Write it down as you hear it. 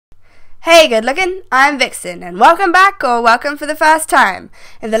Hey good looking, I'm Vixen, and welcome back, or welcome for the first time.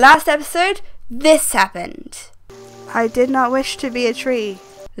 In the last episode, this happened. I did not wish to be a tree.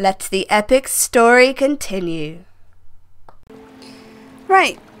 Let the epic story continue.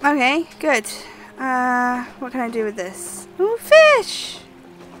 Right, okay, good. What can I do with this? Ooh, fish!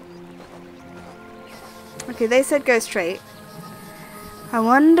 Okay, they said go straight. I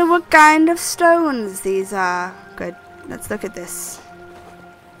wonder what kind of stones these are. Good, let's look at this.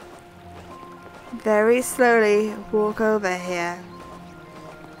 Very slowly walk over here.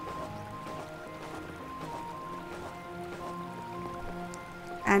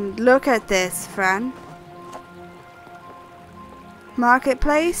 And look at this, Fran.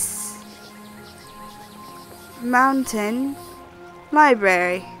 Marketplace, mountain,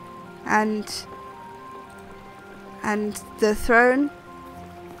 library, and the throne.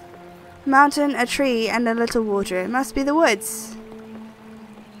 Mountain, a tree, and a little water. It must be the woods.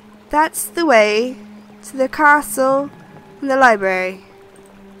 That's the way to the castle and the library.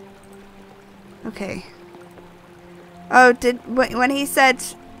 Okay. Oh, when he said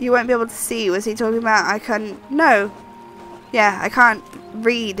you won't be able to see, was he talking about I couldn't? No. Yeah, I can't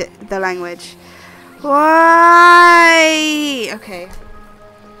read the language. Why? Okay.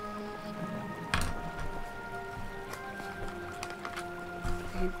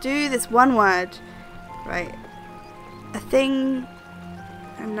 Do this one word. Right. A thing.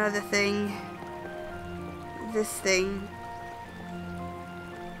 Another thing. This thing.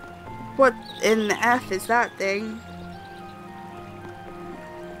 What in the F is that thing?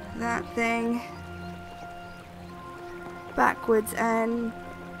 That thing. Backwards N.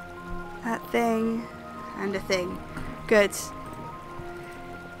 That thing. And a thing. Good.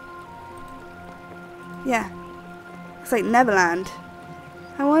 Yeah. Looks like Neverland.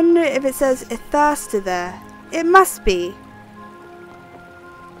 I wonder if it says Ithersta there. It must be.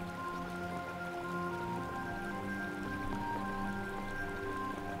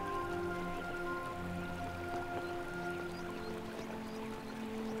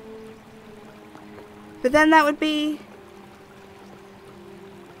 But then that would be...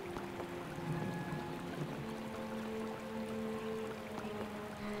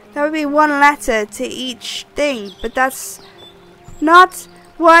 that would be one letter to each thing. But that's not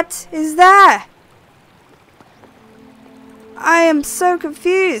what is there. I am so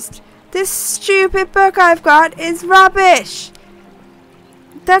confused. This stupid book I've got is rubbish.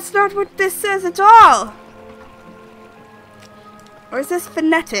 That's not what this says at all. Or is this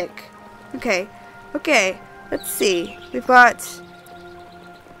phonetic? Okay. Okay, let's see. We've got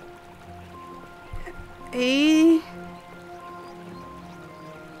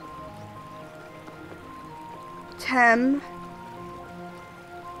tem,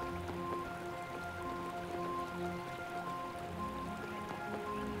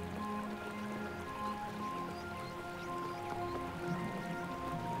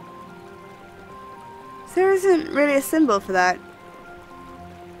 there isn't really a symbol for that.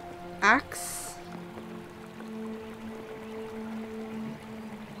 Axe.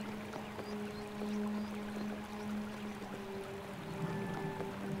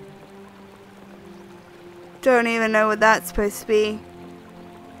 Don't even know what that's supposed to be.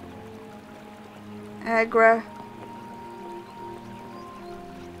 Agra.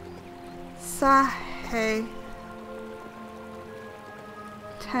 Sahe.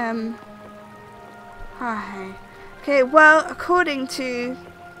 Tem. Hahe. Okay, well, according to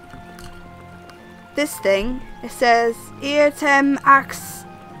this thing, it says ear tem ax.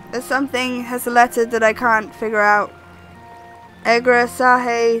 There's something has a letter that I can't figure out. Agra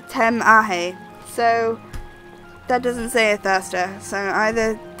sahe tem ahe. So that doesn't say Ithersta, so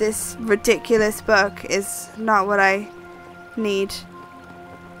either this ridiculous book is not what I need.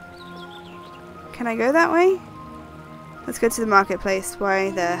 Can I go that way? Let's go to the marketplace.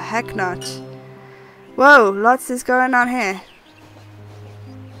 Why the heck not? Whoa, lots is going on here.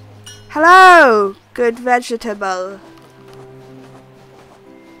 Hello, good vegetable.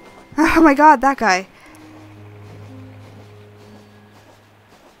 Oh my god, that guy.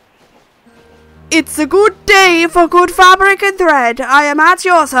 It's a good day for good fabric and thread. I am at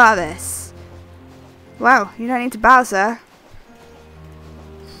your service. Wow, you don't need to bow, sir.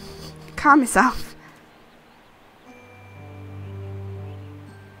 Calm yourself.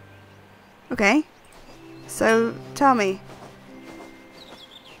 Okay. So, tell me.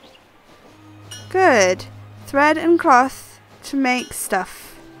 Good. Thread and cloth to make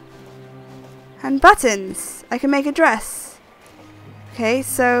stuff. And buttons. I can make a dress. Okay,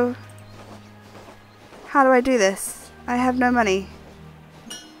 so... how do I do this? I have no money.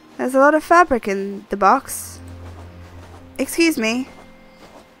 There's a lot of fabric in the box. Excuse me.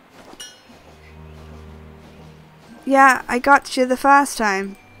 Yeah, I got you the first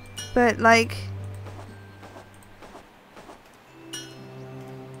time. But, like...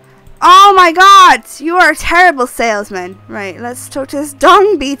 Oh my god! You are a terrible salesman. Right, let's talk to this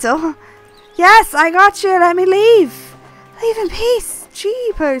dung beetle. Yes, I got you. Let me leave. Leave in peace.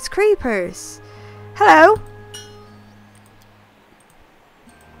 Jeepers creepers. Hello?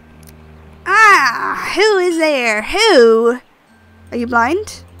 Ah, who is there? Who? Are you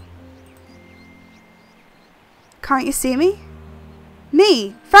blind? Can't you see me?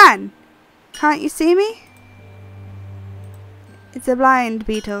 Me, Fran. Can't you see me? It's a blind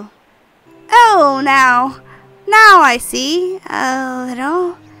beetle. Oh, now I see. A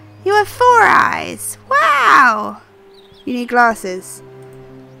little. You have 4 eyes. Wow. You need glasses.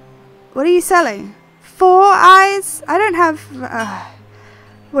 What are you selling? 4 eyes? I don't have...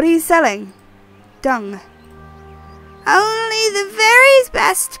 what are you selling? Dung. Only the very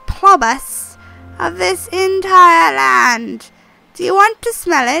best plobus of this entire land. Do you want to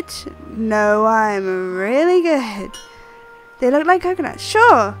smell it? No, I'm really good. They look like coconuts.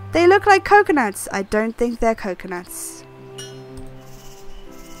 Sure, they look like coconuts. I don't think they're coconuts.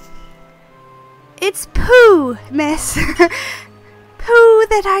 It's poo, miss. Poo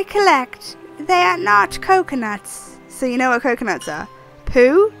that I collect. They are not coconuts. So you know what coconuts are?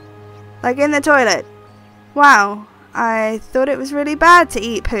 Poo? Like in the toilet. Wow, I thought it was really bad to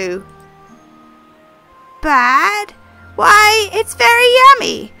eat poo. Bad? Why, it's very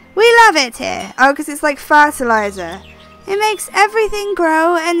yummy. We love it here. Oh, because it's like fertilizer. It makes everything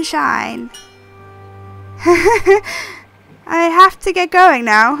grow and shine. I have to get going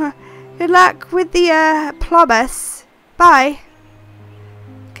now. Good luck with the plobus. Bye.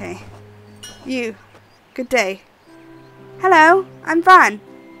 Okay. You. Good day. Hello, I'm Fran.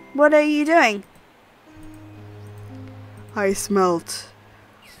 What are you doing? I smelt.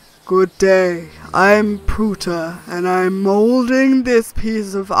 Good day. I'm Pruta, and I'm molding this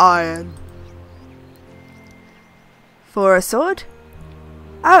piece of iron. For a sword?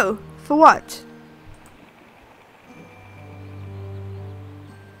 Oh, for what?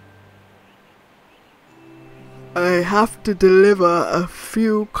 I have to deliver a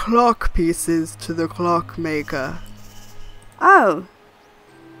few clock pieces to the clockmaker. Oh.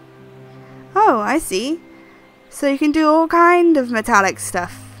 Oh, I see. So you can do all kind of metallic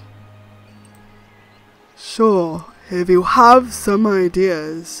stuff. Sure, if you have some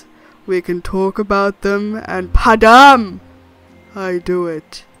ideas, we can talk about them and padam! I do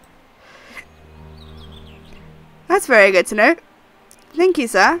it. That's very good to know. Thank you,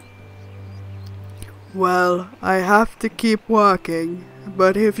 sir. Well, I have to keep working,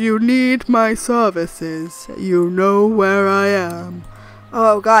 but if you need my services, you know where I am.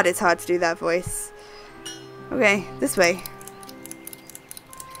 Oh god, it's hard to do that voice. Okay, this way.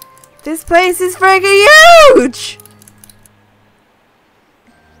 This place is freaking huge!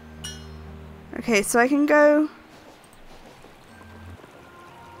 Okay, so I can go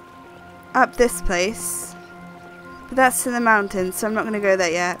up this place. But that's to the mountains, so I'm not going to go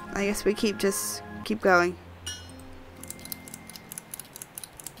there yet. I guess we keep going.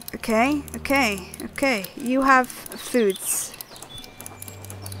 Okay. You have foods.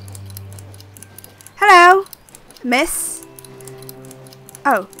 Hello, miss.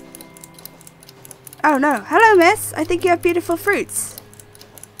 Oh no. Hello, miss. I think you have beautiful fruits.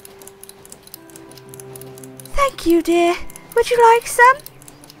 Thank you, dear. Would you like some?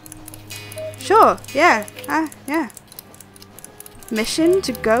 Sure, yeah. Yeah. Mission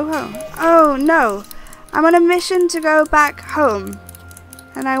to go home. Oh, no. I'm on a mission to go back home.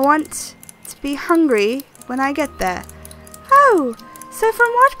 And I want to be hungry when I get there. Oh, so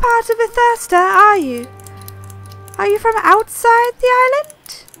from what part of Ithersta are you? Are you from outside the island?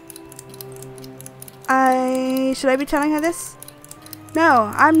 Should I be telling her this? No,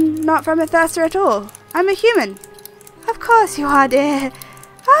 I'm not from Ithersta at all. I'm a human. Of course you are, dear.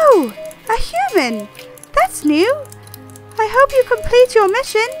 Oh, a human. That's new. I hope you complete your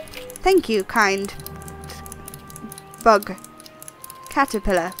mission. Thank you, kind bug.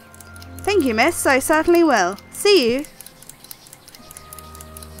 Caterpillar. Thank you, miss. I certainly will. See you.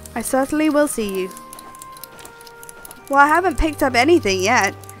 I certainly will see you. Well, I haven't picked up anything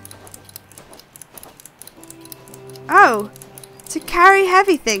yet. Oh, to carry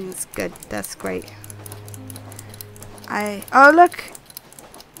heavy things. Good, that's great. Oh, look.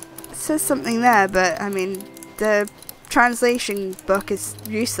 It says something there, but, I mean, the translation book is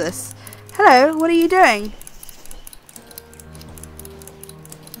useless. Hello, what are you doing?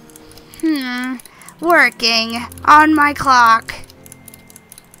 Working on my clock.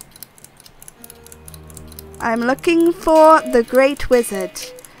 I'm looking for the Great Wizard.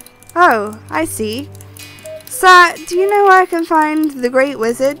 Oh, I see. Sir, do you know where I can find the Great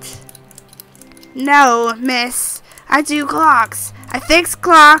Wizard? No, miss. I do clocks. I fix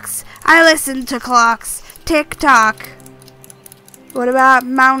clocks. I listen to clocks. Tick-tock. What about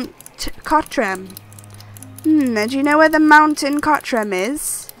Mount Cottram? Do you know where the mountain Cottram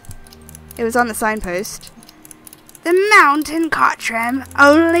is? It was on the signpost. The mountain Cottram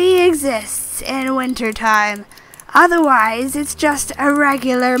only exists in wintertime. Otherwise, it's just a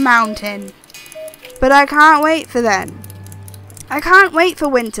regular mountain. But I can't wait for then. I can't wait for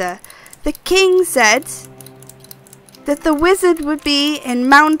winter. The king said that the wizard would be in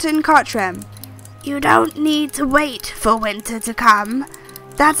Mountain Cottram. You don't need to wait for winter to come.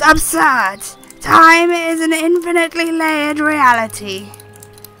 That's absurd. Time is an infinitely layered reality.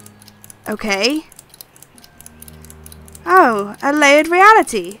 Okay. Oh, a layered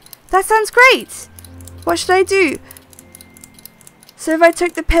reality. That sounds great. What should I do? So if I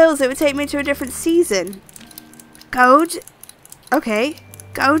took the pills, it would take me to a different season. Okay.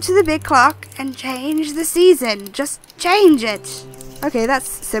 Go to the big clock and change the season. Just change it. Okay, that's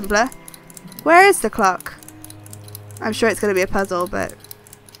simpler. Where is the clock? I'm sure it's going to be a puzzle, but...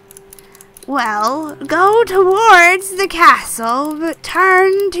 Well, go towards the castle, but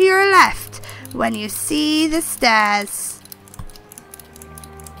turn to your left when you see the stairs.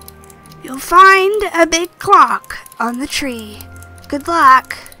 You'll find a big clock on the tree. Good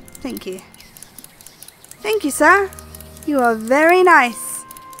luck. Thank you. Thank you, sir. You are very nice.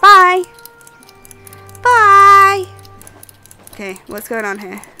 Bye. Bye. Okay, what's going on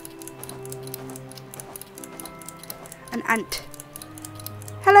here? An ant.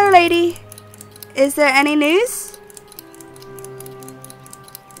 Hello, lady. Is there any news?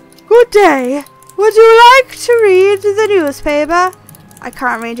 Good day. Would you like to read the newspaper? I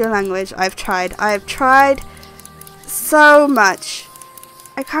can't read your language. I've tried. I've tried so much.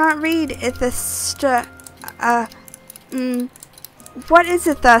 I can't read Ithersta. What is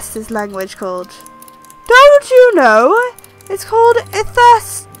Ithersta's language called? Don't you know? It's called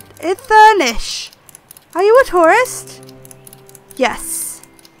Ithernish. Are you a tourist? Yes.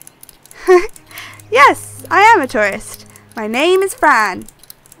 Yes, I am a tourist. My name is Fran.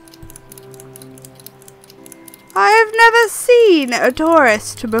 I have never seen a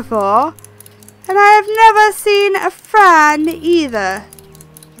tourist before, and I have never seen a Fran either.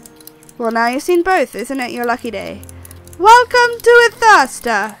 Well, now you've seen both, isn't it your lucky day? Welcome to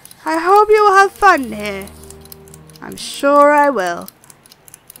Ithersta. I hope you will have fun here. I'm sure I will.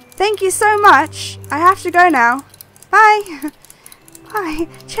 Thank you so much. I have to go now. Bye. Bye.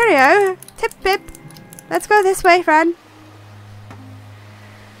 Cheerio. Tip pip. Let's go this way, Fran.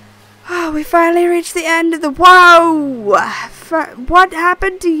 Oh, we finally reached the end of the... Wow! What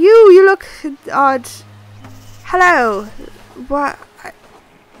happened to you? You look odd. Hello. What?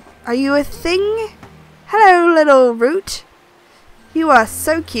 Are you a thing? Hello, little root. You are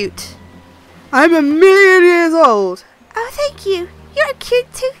so cute. I'm 1,000,000 years old. Oh, thank you. You're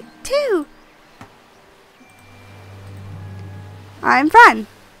cute too. I'm Fran.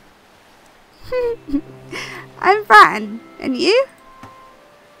 I'm Fran. And you?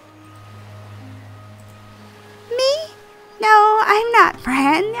 Me? No, I'm not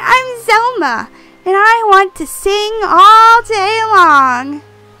Fran. I'm Zelma. And I want to sing all day long.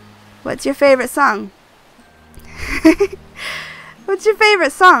 What's your favorite song? What's your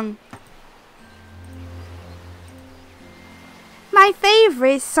favorite song? My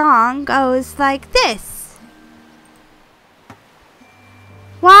favorite song goes like this.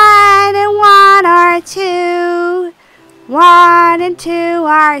 1 and 1 are 2. 1 and 2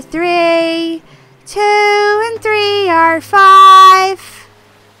 are 3. 2 and 3 are 5.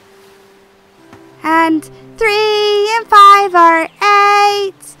 And 3 and 5 are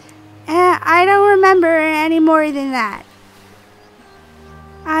 8. And I don't remember any more than that.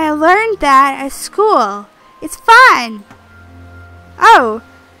 I learned that at school. It's fun. Oh,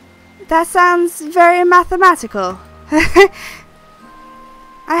 that sounds very mathematical.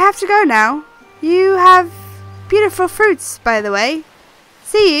 I have to go now. You have beautiful fruits, by the way.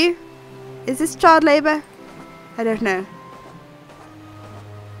 See you. Is this child labor? I don't know.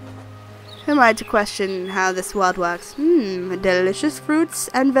 Who am I to question how this world works? Delicious fruits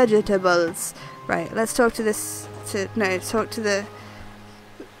and vegetables. Right, let's talk to this... talk to the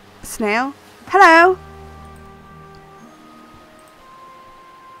snail. Hello!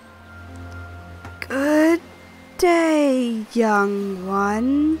 Good day, young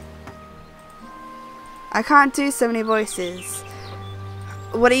one. I can't do so many voices.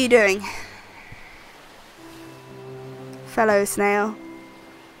 What are you doing? Fellow snail.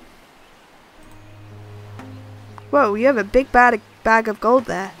 Whoa, you have a big bag of gold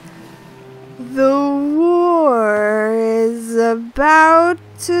there. The war is about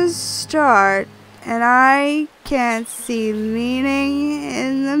to start, and I can't see meaning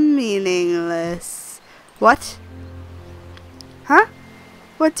in the meaningless. What? Huh?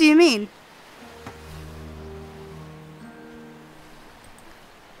 What do you mean?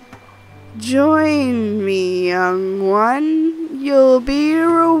 Join me, young one. You'll be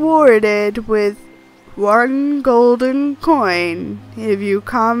rewarded with 1 golden coin if you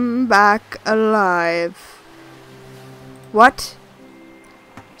come back alive. What?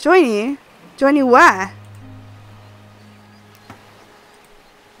 Join you? Join you where?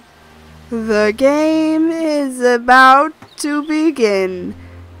 The game is about to begin.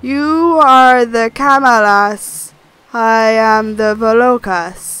 You are the Kamalas. I am the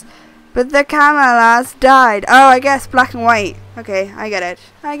Volokas. But the Kamalas died. Oh, I guess black and white. Okay, I get it.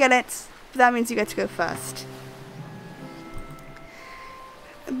 I get it. That means you get to go first.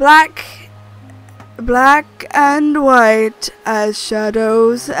 Black and white as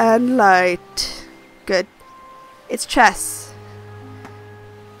shadows and light. Good. It's chess.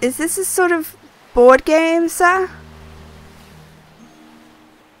 Is this a sort of board game, sir?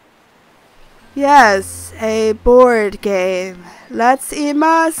 Yes, a board game. Let's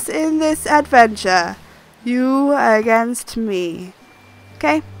immerse in this adventure. You against me.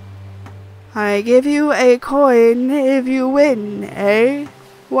 Okay? I give you a coin if you win, eh?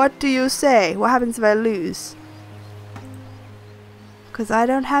 What do you say? What happens if I lose? 'Cause I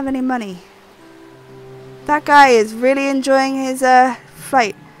don't have any money. That guy is really enjoying his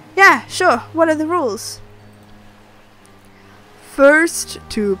flight. Yeah, sure. What are the rules? First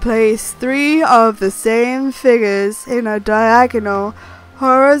to place 3 of the same figures in a diagonal,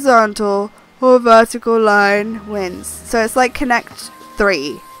 horizontal, or vertical line wins. So it's like Connect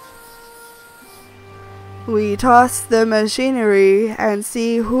 3. We toss the machinery and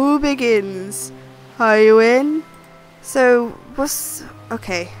see who begins. Are you in? So, what's...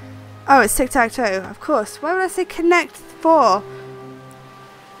 okay. Oh, it's tic-tac-toe, of course. Why would I say Connect 4?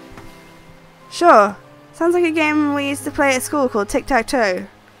 Sure. Sounds like a game we used to play at school called tic-tac-toe.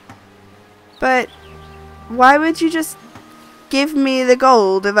 But, why would you just give me the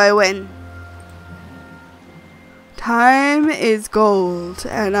gold if I win? Time is gold,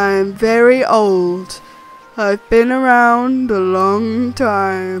 and I am very old. I've been around a long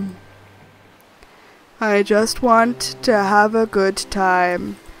time. I just want to have a good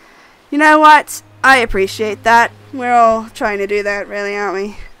time. You know what? I appreciate that. We're all trying to do that, really, aren't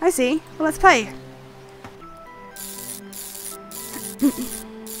we? I see. Well, let's play.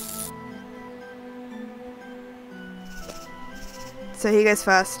 So he goes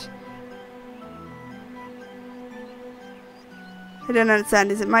first. I don't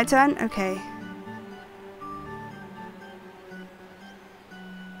understand. Is it my turn? Okay.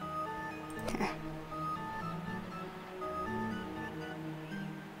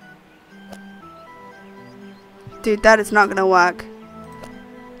 Dude, that is not gonna work.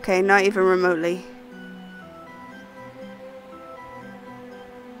 Okay, not even remotely.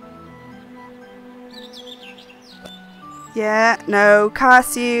 Yeah, no,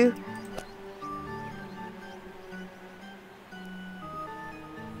 cast you.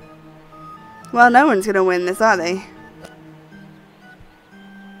 Well, no one's gonna win this, are they?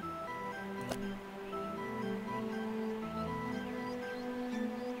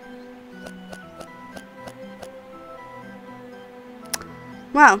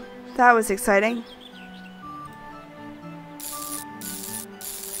 Wow, that was exciting.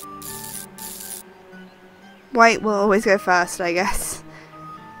 White will always go first, I guess.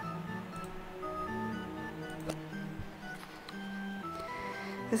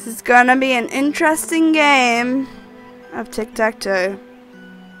 This is gonna be an interesting game of tic-tac-toe.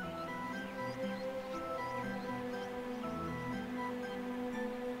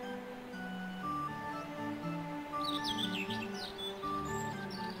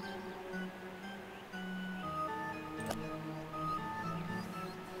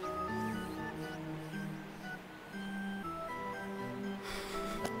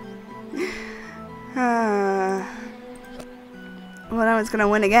 Well, no one's gonna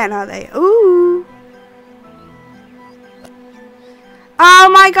win again, are they? Ooh! Oh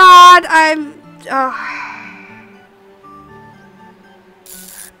my god!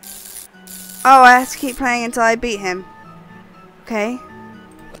 Oh, I have to keep playing until I beat him. Okay.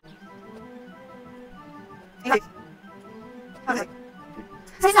 Okay.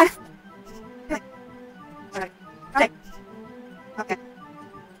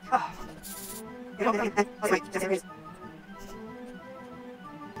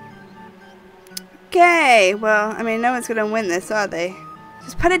 Okay, well, I mean, no one's gonna win this, are they?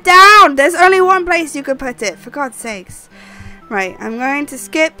 Just put it down. There's only one place you could put it, for God's sakes. Right, I'm going to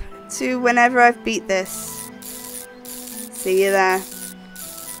skip to whenever I've beat this. See you there.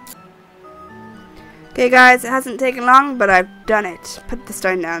 Okay guys, it hasn't taken long, but I've done it. Put the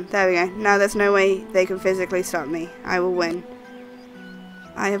stone down. There we go. Now there's no way they can physically stop me. I will win.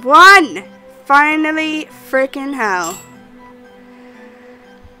 I have won! Finally, freaking hell.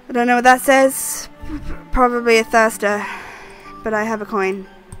 I don't know what that says. Probably a Ithersta. But I have a coin.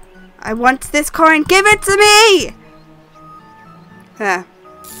 I want this coin. Give it to me! There.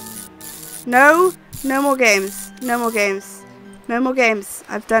 No. No more games. No more games. No more games.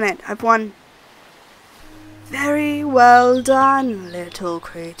 I've done it. I've won. Very well done, little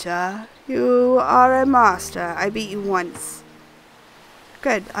creature. You are a master. I beat you once.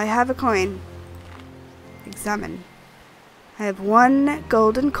 Good. I have a coin. Examine. I have 1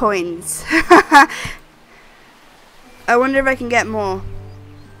 golden coins. I wonder if I can get more.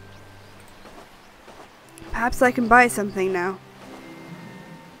 Perhaps I can buy something now.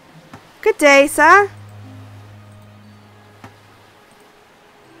 Good day, sir.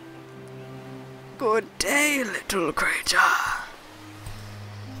 Good day, little creature.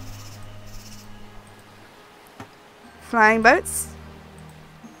 Flying boats?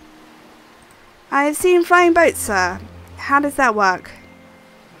 I have seen flying boats, sir. How does that work?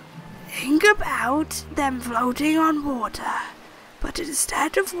 Think about them floating on water, but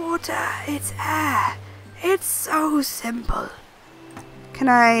instead of water, it's air. It's so simple. Can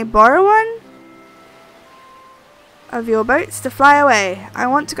I borrow one of your boats to fly away? I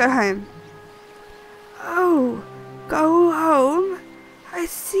want to go home. Oh, go home? I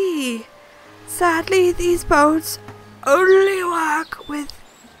see. Sadly, these boats only work with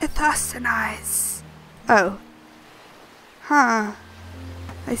Ithersta eyes. Oh. Huh.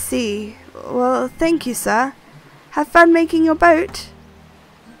 I see. Well, thank you, sir. Have fun making your boat.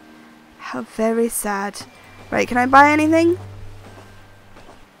 How very sad. Right, can I buy anything?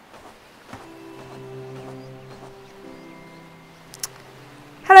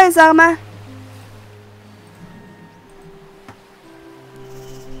 Hello, Zalma.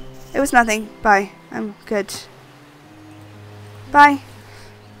 It was nothing. Bye. I'm good. Bye.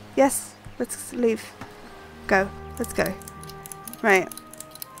 Yes, let's leave. Go. Let's go. Right.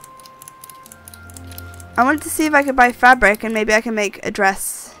 I wanted to see if I could buy fabric and maybe I can make a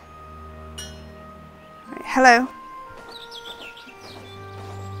dress. Right. Hello.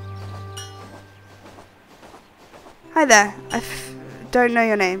 Hi there. I don't know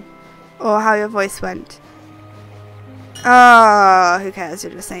your name or how your voice went. Oh, who cares?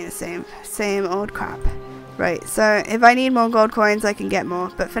 You're just saying the same old crap. Right, so if I need more gold coins, I can get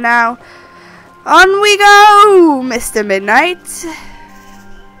more. But for now, on we go, Mr. Midnight.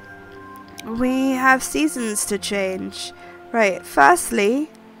 We have seasons to change. Right, firstly,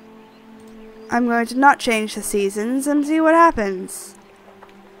 I'm going to not change the seasons and see what happens.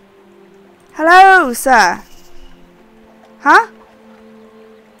 Hello, sir. Huh?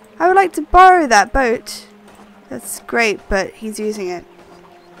 I would like to borrow that boat. That's great, but he's using it.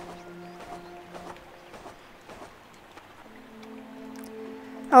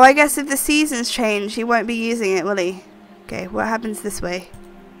 Oh, I guess if the seasons change, he won't be using it, will he? Okay, what happens this way?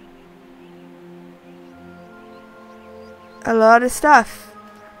 A lot of stuff.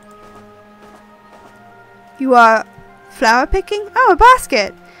 You are flower picking? Oh, a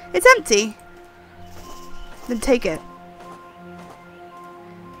basket. It's empty. Then take it.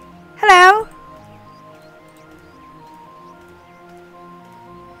 Hello?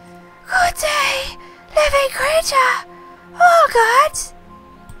 Good day, living creature. All good.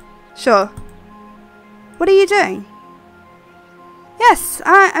 Sure. What are you doing? Yes,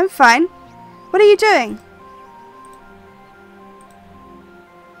 I'm fine. What are you doing?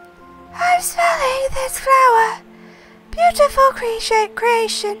 I'm smelling this flower. Beautiful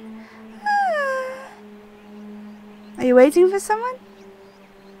creation. Are you waiting for someone?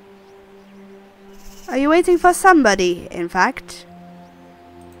 Are you waiting for somebody, in fact?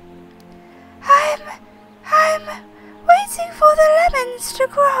 I'm waiting for the lemons to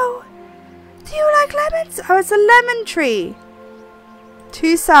grow. Do you like lemons? Oh, it's a lemon tree.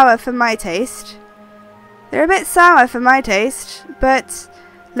 Too sour for my taste. They're a bit sour for my taste, but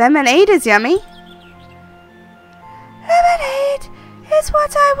lemonade is yummy. Lemonade is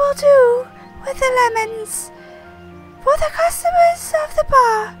what I will do with the lemons. For the customers of the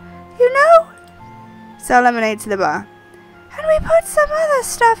bar, you know? Sell lemonade to the bar. And we put some other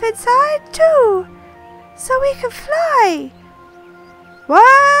stuff inside too, so we can fly. What?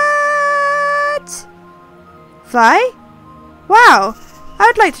 Fly? Wow, I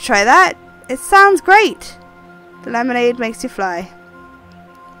would like to try that. It sounds great. The lemonade makes you fly.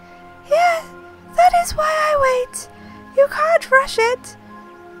 That is why I wait. You can't rush it.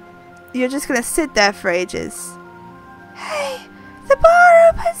 You're just gonna sit there for ages. Hey, the bar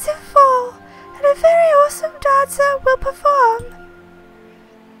opens in 4, and a very awesome dancer will perform.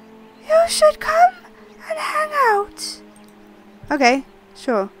 You should come and hang out. Okay,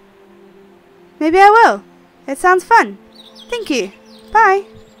 sure. Maybe I will. It sounds fun. Thank you. Bye.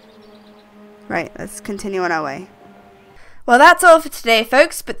 Right, let's continue on our way. Well, that's all for today,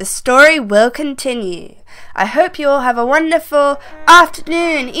 folks, but the story will continue. I hope you all have a wonderful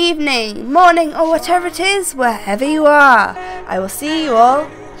afternoon, evening, morning, or whatever it is, wherever you are. I will see you all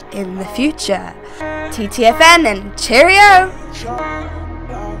in the future. TTFN and cheerio!